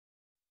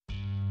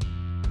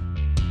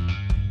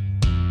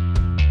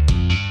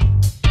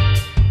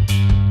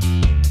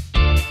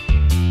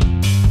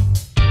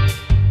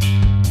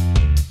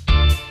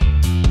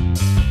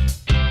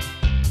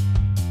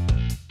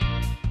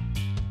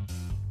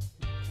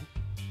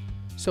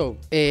So,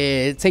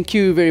 thank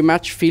you very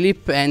much,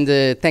 Philip, and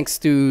thanks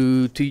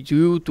to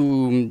you,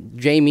 to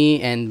Jamie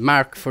and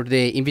Mark for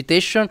the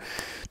invitation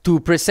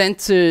to present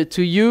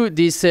to you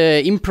this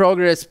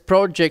in-progress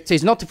project.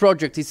 It's not a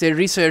project, it's a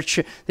research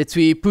that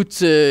we put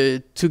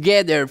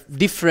together,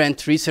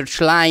 different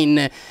research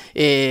line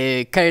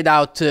carried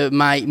out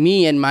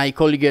me and my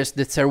colleagues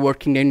that are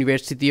working at the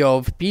University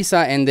of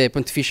Pisa and the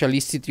Pontifical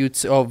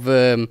Institutes of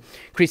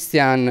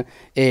Christian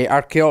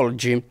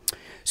Archaeology.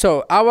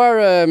 So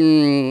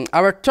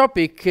our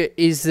topic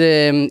is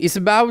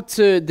about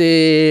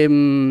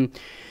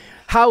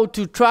how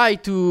to try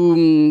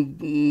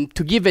to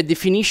give a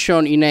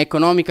definition in an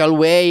economical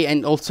way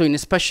and also in a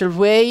spatial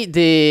way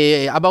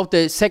about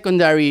the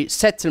secondary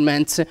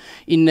settlements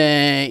in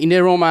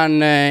the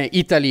Roman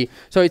Italy.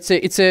 So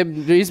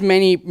there is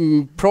many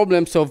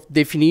problems of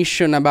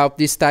definition about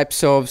these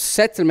types of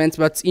settlements,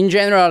 but in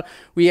general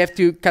we have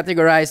to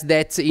categorize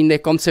that in the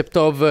concept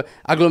of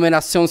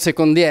agglomération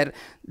secondaire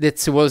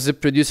that was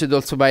produced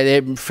also by the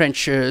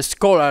French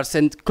scholars,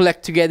 and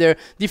collect together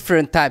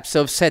different types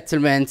of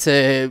settlements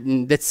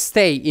that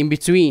stay in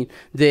between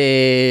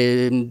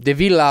the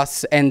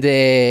villas and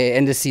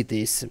the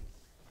cities.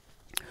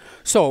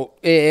 So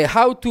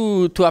how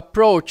to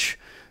approach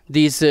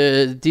these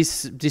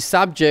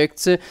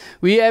subjects?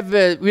 We have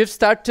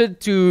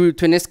started to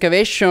an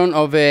excavation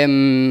of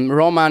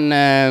Roman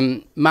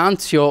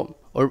mansio,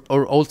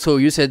 or also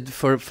used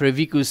for a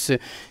vicus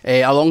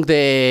along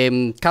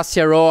the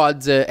Cassia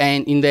Road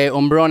and in the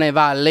Ombrone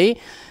Valley.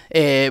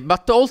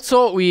 But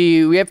also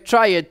we have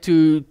tried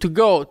to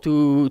go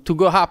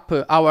up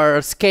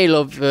our scale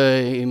of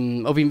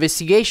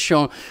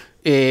investigation,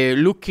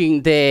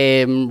 looking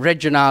the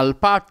regional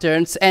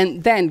patterns,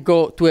 and then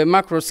go to a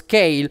macro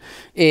scale.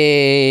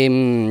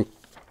 In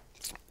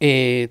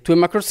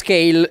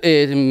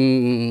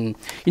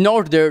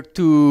order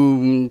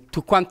to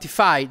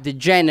quantify the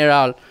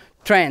general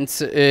trends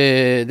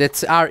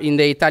that are in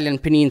the Italian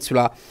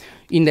peninsula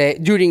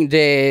during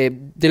the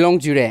long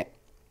durée.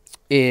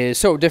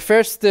 So the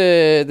first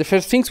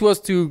things was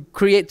to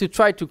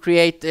try to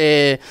create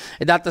a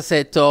data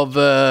set of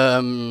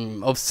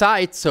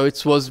sites. So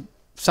it was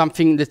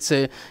something that's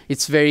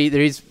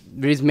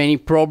there is many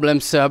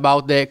problems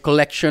about the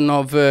collection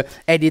of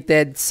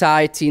edited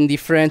sites in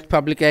different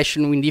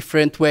publications in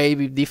different way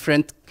with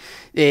different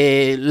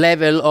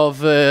level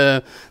of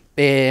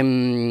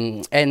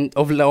and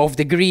of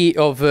degree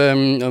of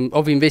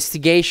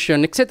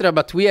investigation, etc.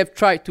 But we have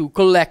tried to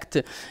collect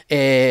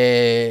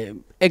a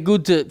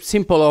good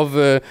sample of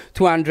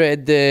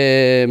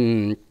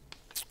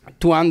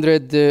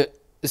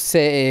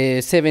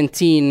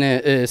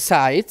 217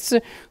 sites,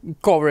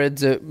 covered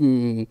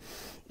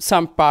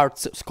some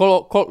parts,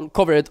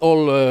 covered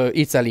all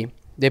Italy,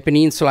 the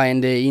peninsula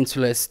and the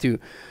insulas too.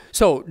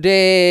 So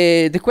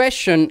the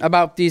question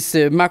about this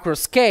macro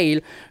scale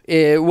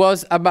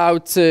was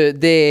about the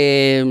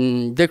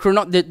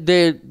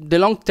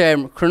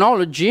long-term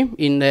chronology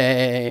in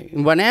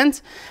one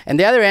end, and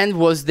the other end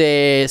was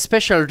the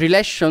special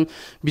relation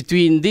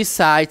between these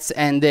sites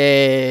and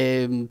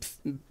the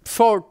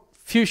four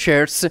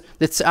features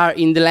that are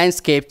in the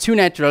landscape: two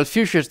natural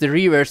features, the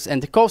rivers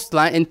and the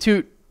coastline, and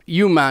two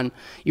human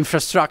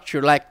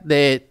infrastructure like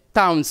the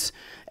towns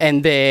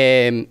and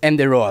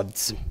the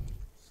roads.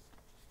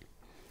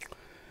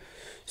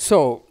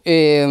 So,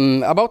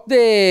 about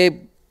the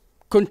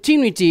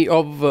continuity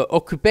of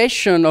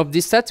occupation of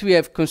these sites, we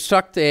have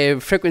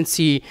constructed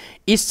frequency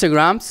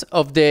histograms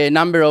of the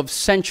number of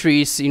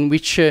centuries in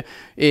which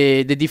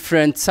the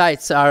different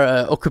sites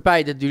are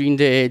occupied during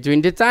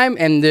the time,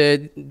 and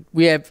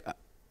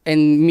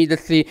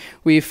immediately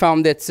we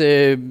found that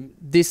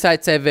these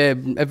sites have a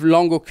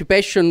long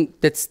occupation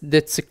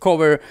that's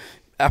cover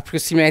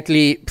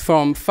approximately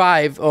from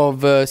 5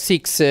 of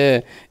 6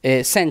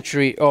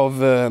 century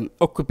of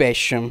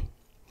occupation.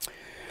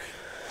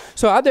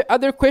 So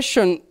other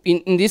question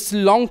in this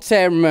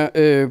long-term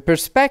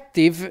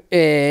perspective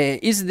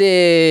is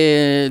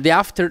the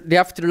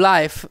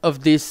afterlife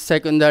of these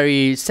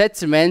secondary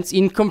settlements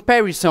in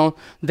comparison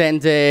than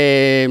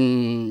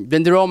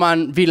the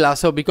Roman villa.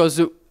 So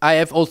because I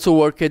have also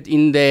worked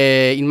in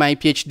my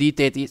PhD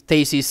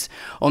thesis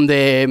on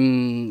the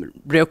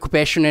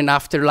reoccupation and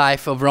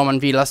afterlife of Roman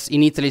villas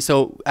in Italy.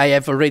 So I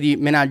have already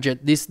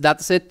managed this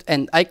dataset,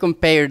 and I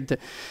compared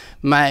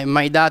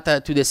my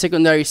data to the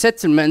secondary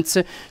settlements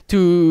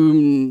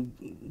to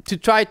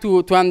try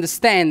to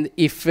understand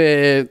if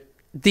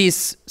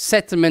this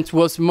settlement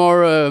was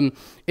more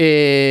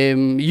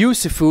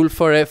useful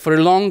for a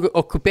long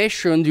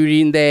occupation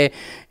during the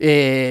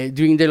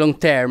long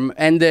term.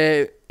 And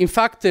in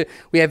fact,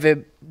 we have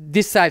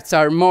these sites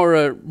are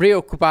more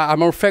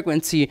more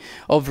frequency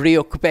of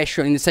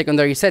reoccupation in the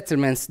secondary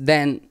settlements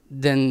than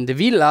the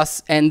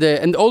villas,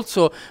 and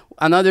also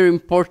another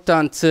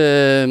important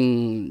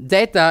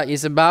data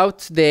is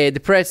about the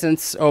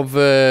presence of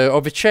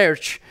a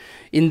church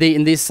in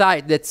this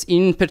site. That's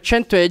in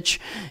percentage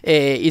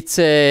it's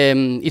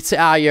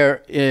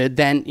higher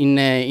than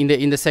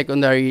in the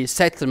secondary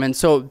settlement.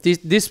 So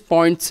this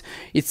point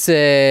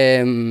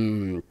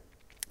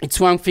it's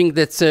one thing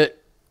that's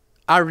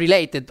are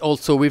related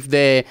also with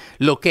the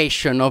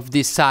location of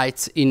these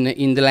sites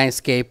in the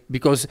landscape,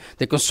 because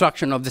the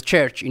construction of the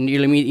church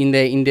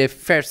in the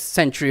first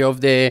century of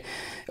the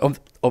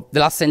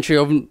last century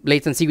of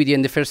late antiquity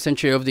and the first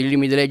century of the early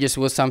Middle Ages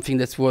was something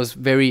that was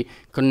very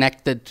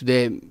connected to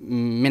the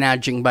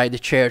managing by the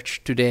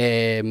church, to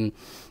the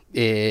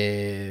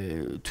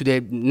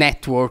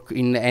network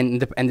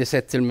and the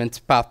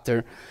settlement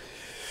pattern.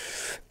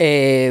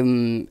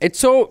 And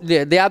so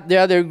the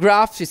other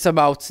graph is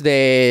about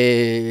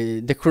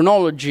the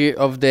chronology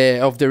of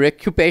the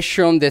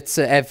reoccupation that's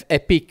have a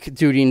peak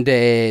during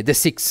the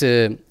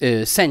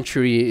 6th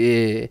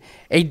century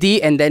AD,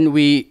 and then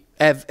we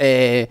have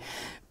a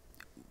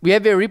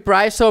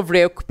reprise of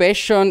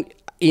reoccupation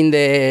in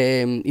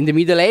the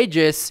Middle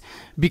Ages,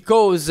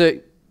 because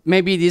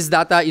maybe this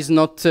data is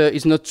not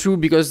true,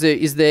 because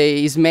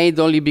is made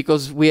only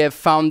because we have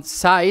found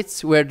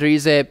sites where there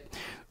is a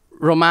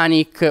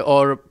Romanic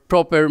or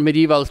proper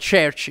medieval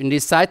church in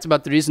these sites,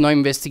 but there is no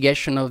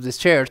investigation of the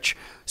church.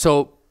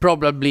 So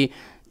probably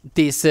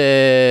this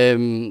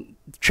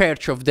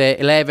church of the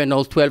 11th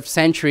or 12th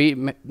century,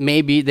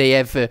 maybe they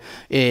have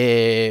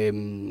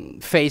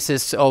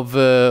phases of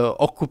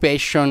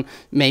occupation,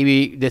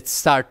 maybe that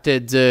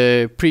started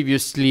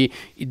previously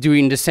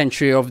during the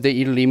century of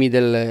the early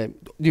Middle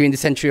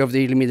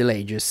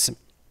Ages.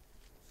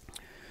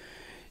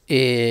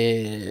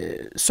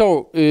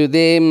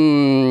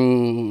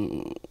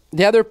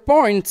 The other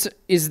point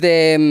is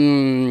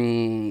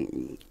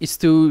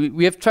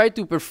we have tried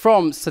to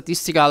perform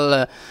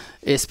statistical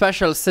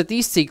spatial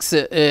statistics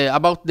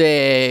about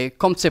the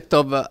concept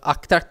of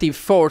attractive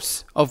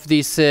force of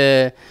this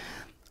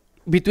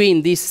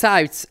between these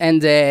sites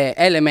and the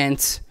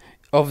elements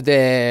of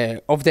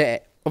the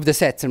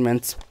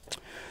settlement.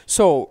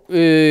 So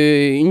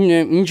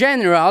in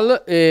general,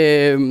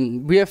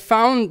 we have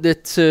found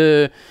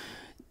that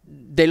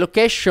the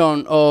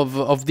location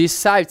of these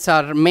sites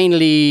are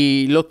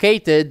mainly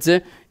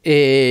located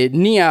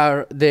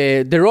near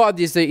the road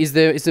is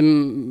a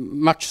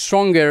much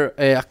stronger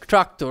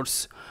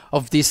attractors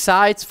of these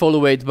sites,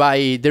 followed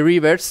by the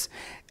rivers,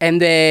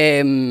 and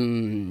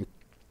the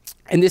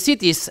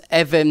cities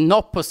have an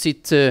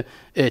opposite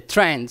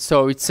trend.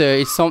 So it's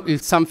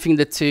something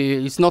that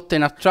is not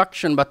an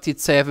attraction, but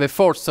it's have a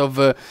force of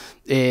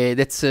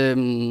that's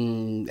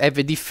have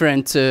a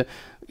different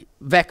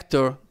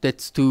vector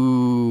that's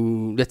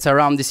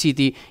around the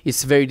city.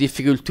 It's very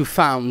difficult to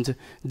found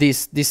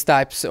these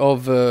types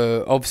of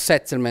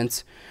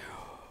settlements.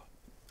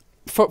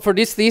 For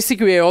this statistic,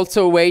 we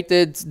also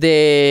weighted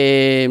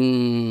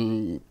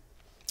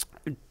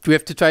we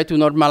have to try to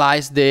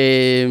normalize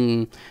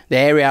the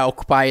area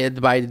occupied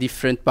by the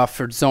different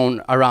buffer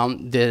zone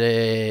around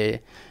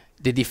the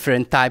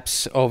different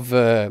types of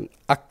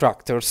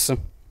attractors.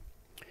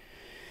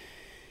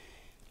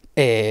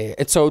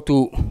 And so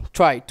to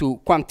try to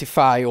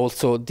quantify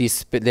also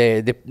this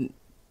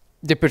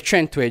the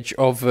percentage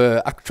of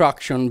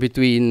attraction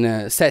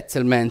between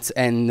settlements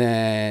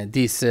and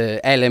these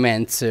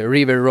elements,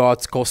 river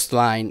roads,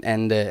 coastline,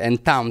 and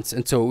towns.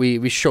 And so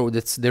we show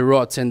that the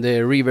roads and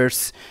the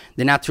rivers,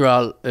 the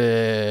natural,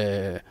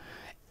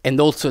 and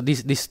also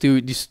these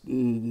two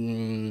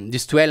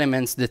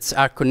elements that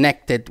are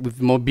connected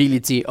with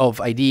mobility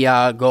of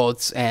idea,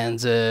 gods,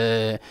 and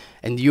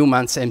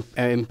humans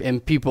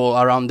and people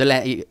around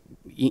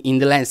in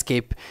the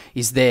landscape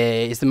is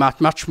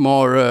much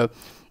more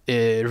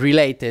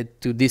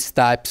related to these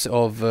types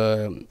of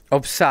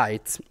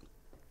sites.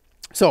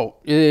 So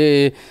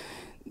in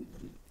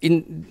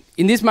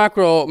this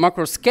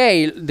macro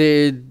scale,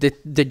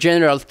 the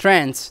general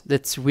trends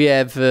that we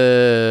have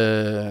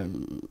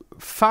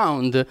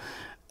found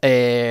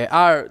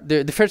are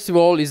the first of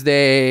all is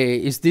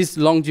this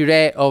long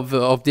durée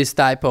of this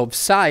type of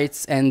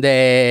sites, and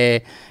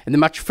the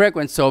much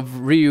frequency of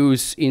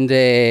reuse in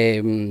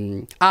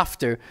the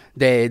after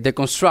the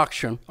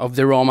construction of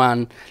the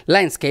Roman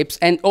landscapes,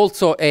 and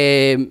also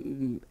a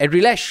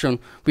relation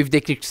with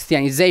the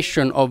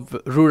Christianization of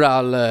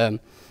rural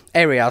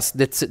areas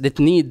that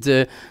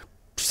need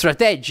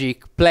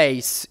strategic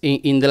place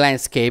in the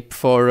landscape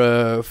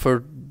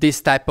for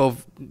this type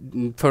of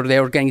for the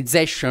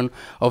organization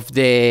of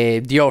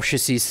the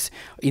dioceses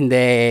in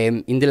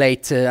the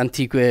late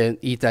antique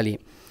Italy.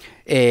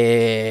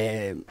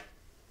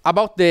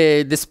 About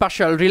the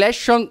spatial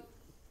relation,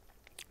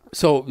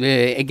 so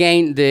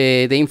again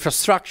the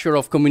infrastructure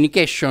of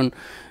communication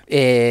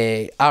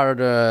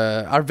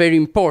are very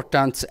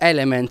important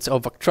elements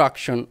of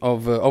attraction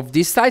of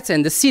these sites,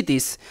 and the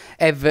cities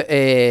have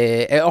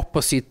a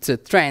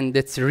opposite trend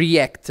that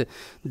react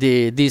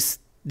these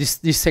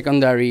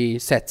secondary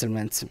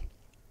settlements.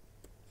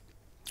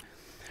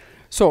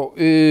 So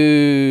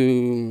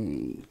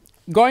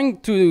going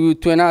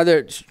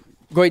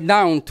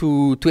down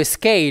to a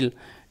scale,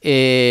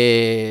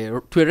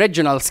 to a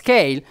regional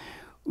scale,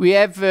 we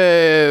have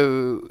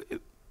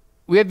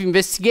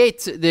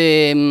investigated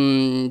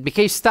the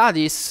case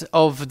studies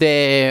of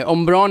the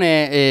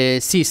Ombrone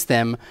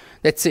system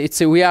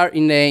We are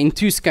in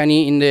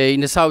Tuscany, in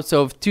the south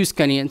of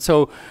Tuscany, and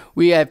so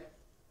we have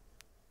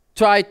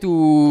tried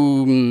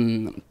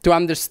to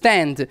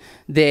understand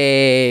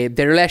the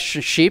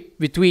relationship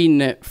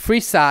between three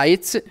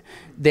sites: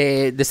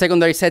 the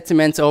secondary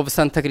settlements of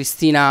Santa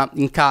Cristina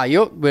in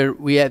Caio, where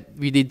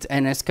we did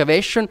an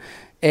excavation,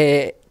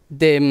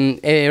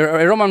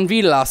 the Roman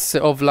villas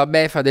of La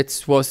Befa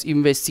that was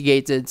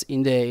investigated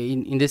in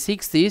the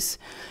 60s,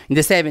 in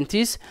the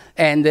 70s,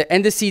 and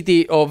the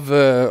city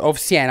of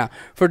Siena.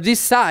 For this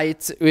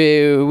site,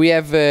 we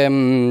have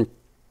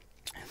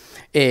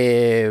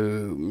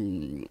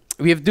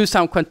do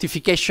some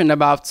quantification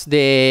about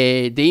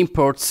the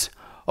imports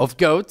of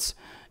goats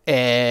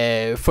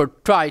for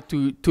try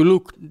to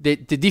look the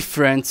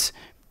different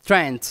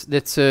trends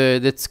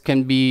that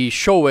can be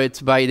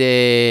showed by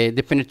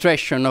the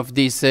penetration of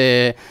these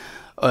types.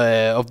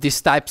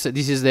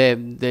 This is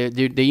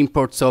the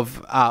imports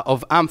of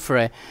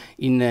amphorae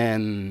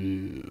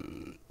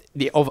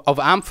of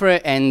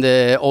amphorae and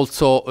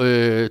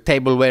also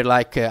tableware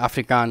like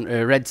African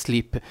red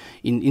slip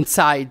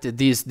inside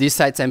these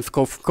sites, and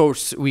of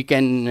course we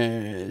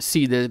can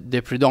see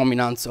the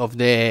predominance of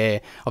the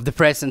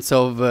presence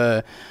of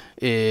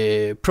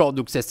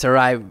products that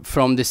arrive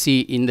from the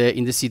sea in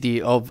the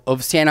city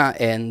of Siena,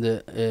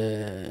 and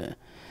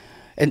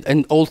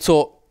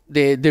also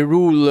the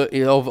rule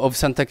of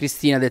Santa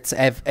Cristina that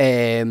have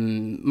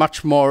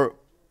much more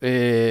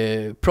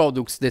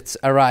products that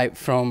arrive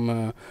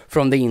from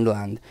the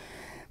inland.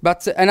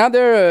 But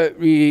another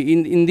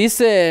in this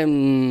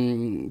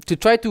to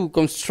try to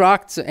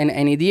construct an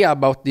idea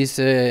about this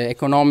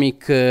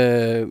economic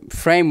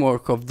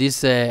framework of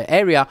this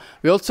area,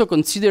 we also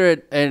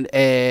considered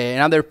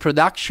another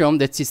production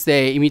that is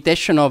the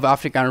imitation of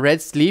African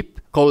red slip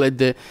called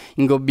the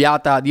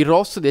ingobbiata di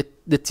rosso.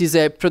 That is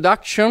a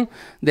production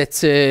that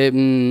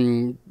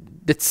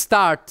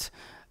start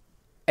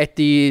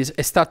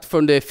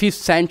from the 5th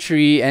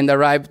century and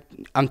arrived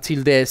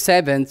until the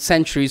 7th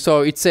century.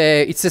 So it's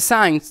a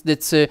science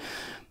that's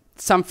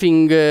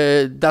something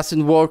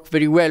doesn't work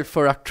very well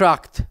for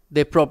attract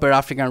the proper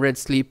African red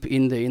slip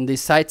in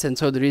these sites, and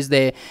so there is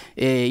the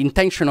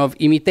intention of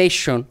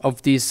imitation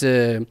of these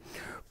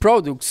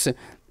products.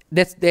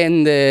 That's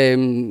then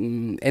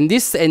and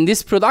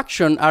this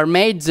production are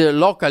made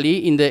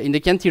locally in the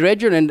Chianti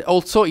region, and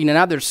also in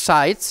another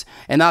sites,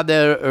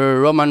 another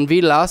Roman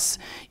villas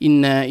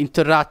in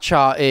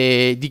Terraccia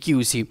di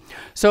Chiusi.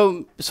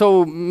 So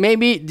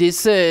maybe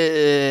this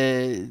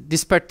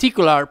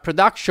particular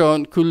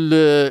production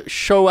could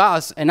show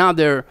us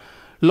another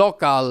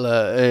local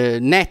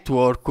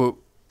network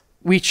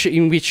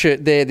in which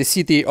the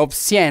city of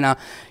Siena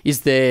is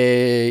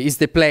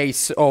the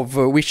place of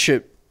which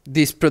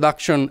this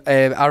production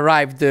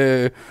arrived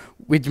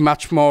with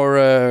much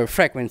more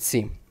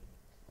frequency.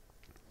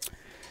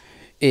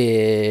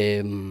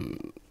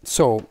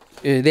 So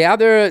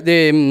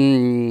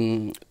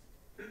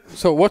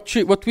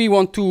what we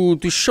want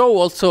to show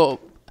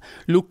also,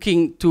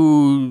 looking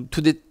to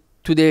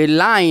the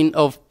line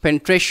of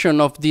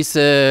penetration of this.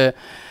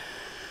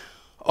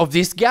 Of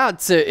these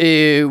gads,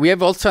 we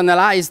have also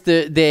analyzed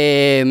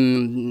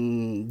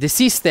the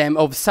system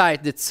of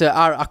sites that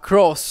are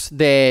across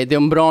the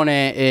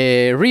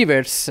Ombrone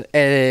rivers,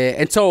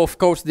 and so of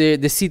course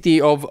the city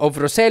of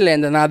Roselle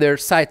and another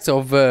sites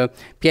of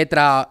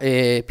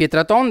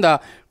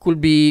Pietratonda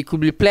could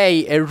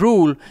play a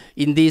role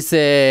in this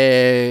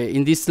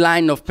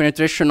line of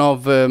penetration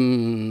of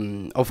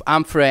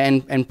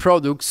amphorae and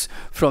products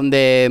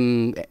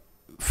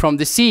from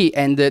the sea,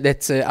 and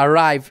that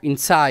arrive in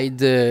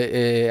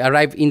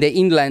the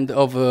inland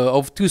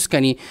of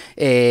Tuscany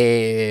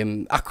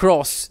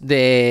across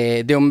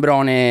the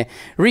Ombrone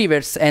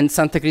rivers. And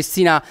Santa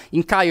Cristina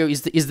in Caio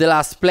is the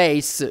last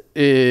place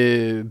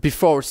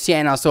before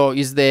Siena, so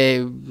is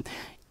the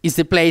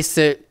place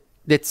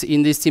that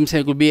in this team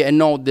could be a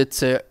node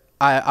that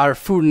are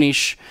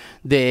furnish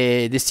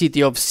the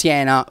city of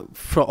Siena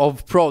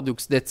of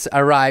products that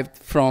arrived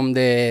from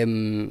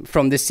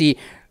the sea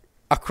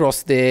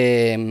across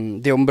the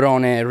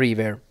Ombrone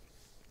River.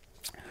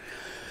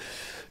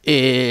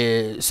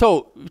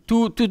 So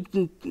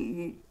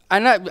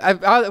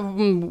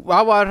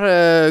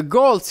our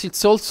goals,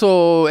 it's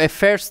also a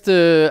first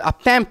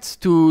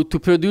attempt to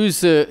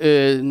produce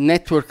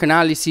network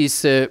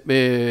analysis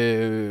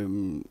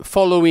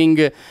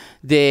following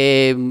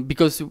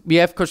because we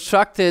have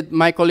constructed,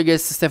 my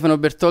colleagues Stefano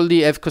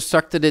Bertoldi have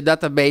constructed a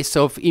database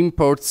of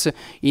imports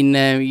in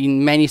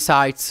many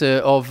sites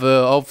of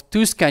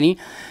Tuscany.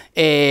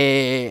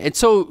 And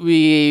so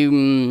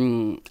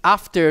we,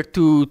 after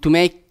to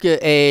make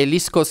a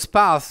least cost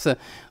path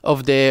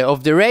of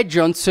the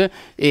regions,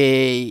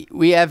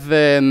 we have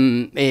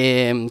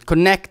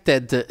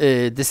connected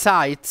the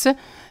sites,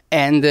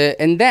 and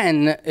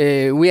then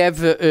we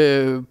have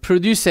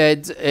produced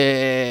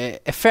a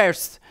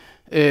first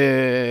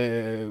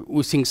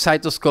using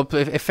cytoscope,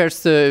 a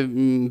first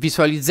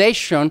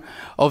visualization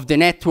of the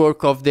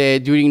network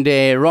during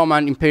the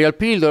Roman imperial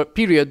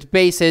period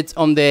based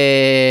on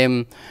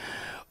the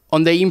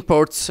on the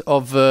imports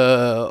of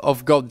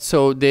gold.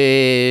 So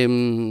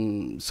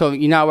so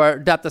in our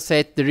data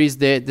set there is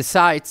the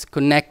sites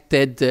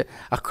connected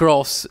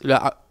across.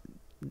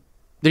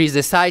 There is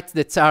the sites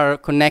that are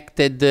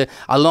connected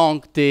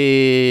along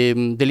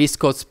the least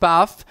coast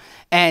path,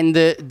 and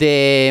the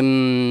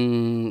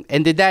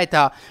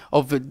data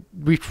of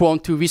which we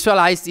want to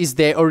visualize is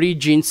the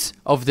origins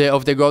of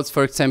the gods.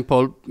 For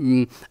example,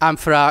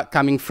 amphora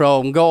coming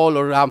from Gaul,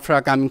 or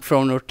amphora coming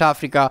from North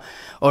Africa,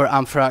 or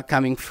amphora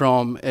coming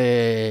from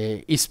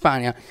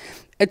Hispania.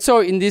 And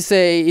so in this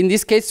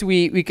case,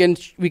 we can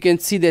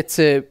see that,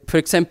 for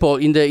example,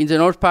 in the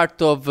north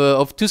part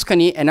of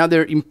Tuscany,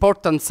 another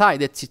important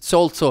site that it's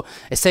also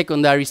a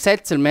secondary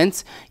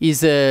settlement is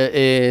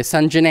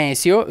San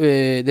Genesio.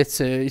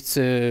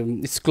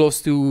 It's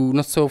close to,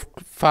 not so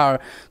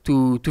far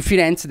to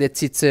Firenze.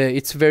 That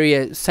it's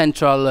very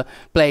central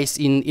place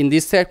in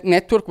this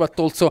network, but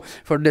also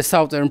for the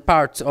southern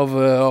parts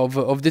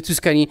of the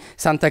Tuscany,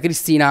 Santa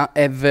Cristina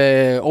have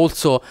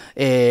also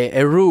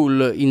a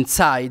rule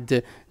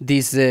inside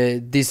this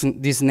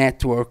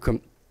network.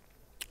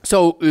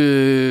 So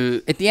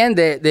at the end,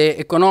 the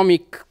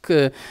economic,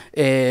 the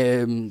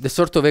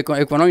sort of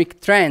economic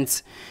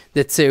trends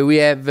that we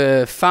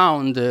have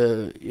found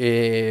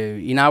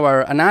in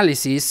our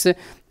analysis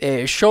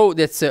show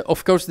that,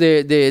 of course,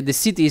 the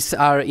cities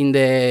are in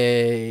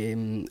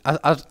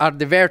are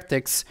the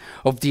vertex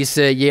of this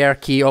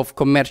hierarchy of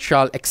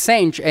commercial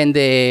exchange, and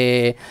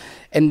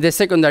the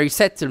secondary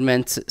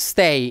settlements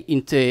stay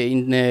in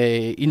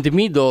the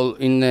middle,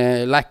 in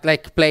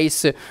like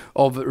place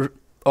of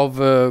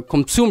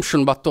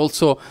consumption, but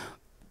also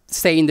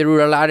stay in the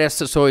rural areas.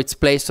 So it's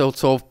place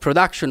also of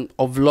production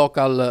of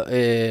local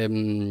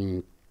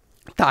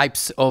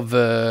types of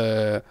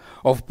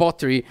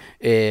pottery,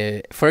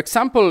 for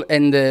example,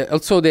 and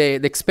also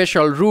the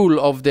special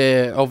rule of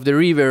the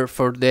river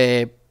for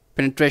the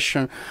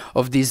penetration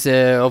of these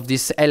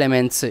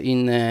elements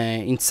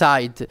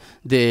inside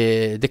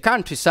the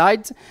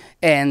countryside,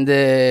 and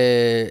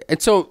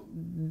so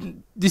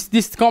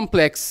this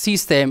complex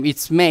system,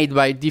 it's made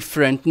by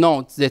different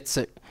nodes. That's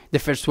the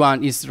first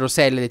one is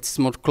Roselle. It's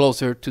more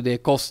closer to the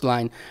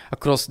coastline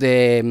across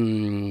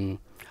the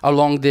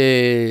along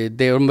the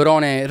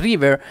Ombrone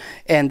River,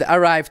 and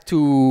arrive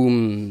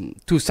to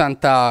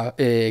Santa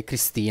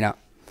Cristina.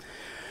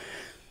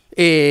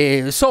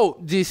 So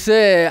this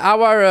the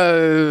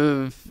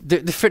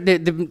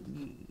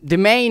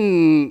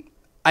main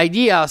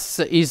ideas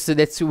is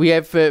that we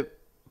have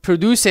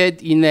produced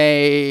in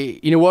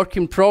a work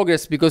in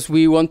progress, because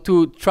we want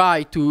to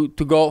try to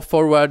go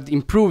forward,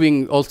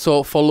 improving,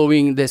 also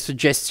following the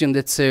suggestion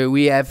that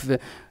we have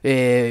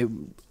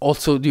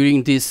also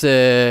during this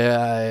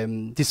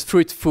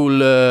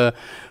fruitful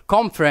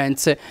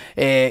conference,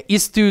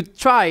 is to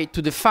try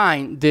to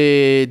define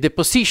the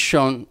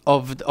position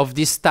of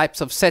these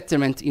types of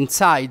settlement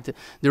inside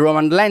the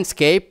Roman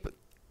landscape,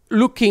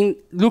 looking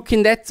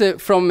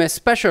at from a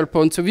spatial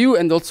point of view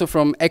and also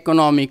from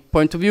economic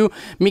point of view,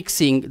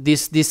 mixing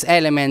these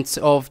elements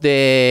of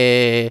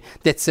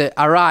that's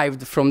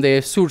arrived from the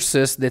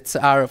sources that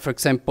are, for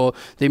example,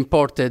 the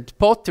imported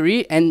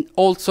pottery, and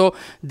also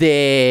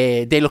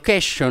the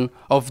location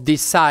of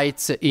these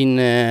sites in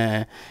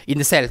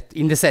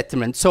the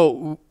settlement.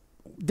 So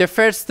this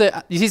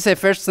is a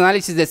first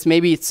analysis that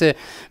maybe it's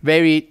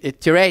very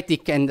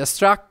theoretic and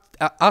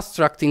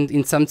abstract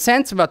in some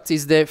sense, but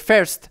is the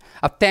first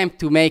attempt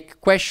to make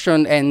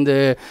question and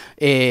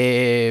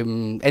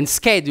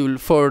schedule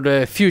for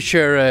the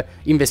future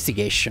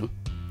investigation.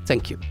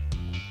 Thank you.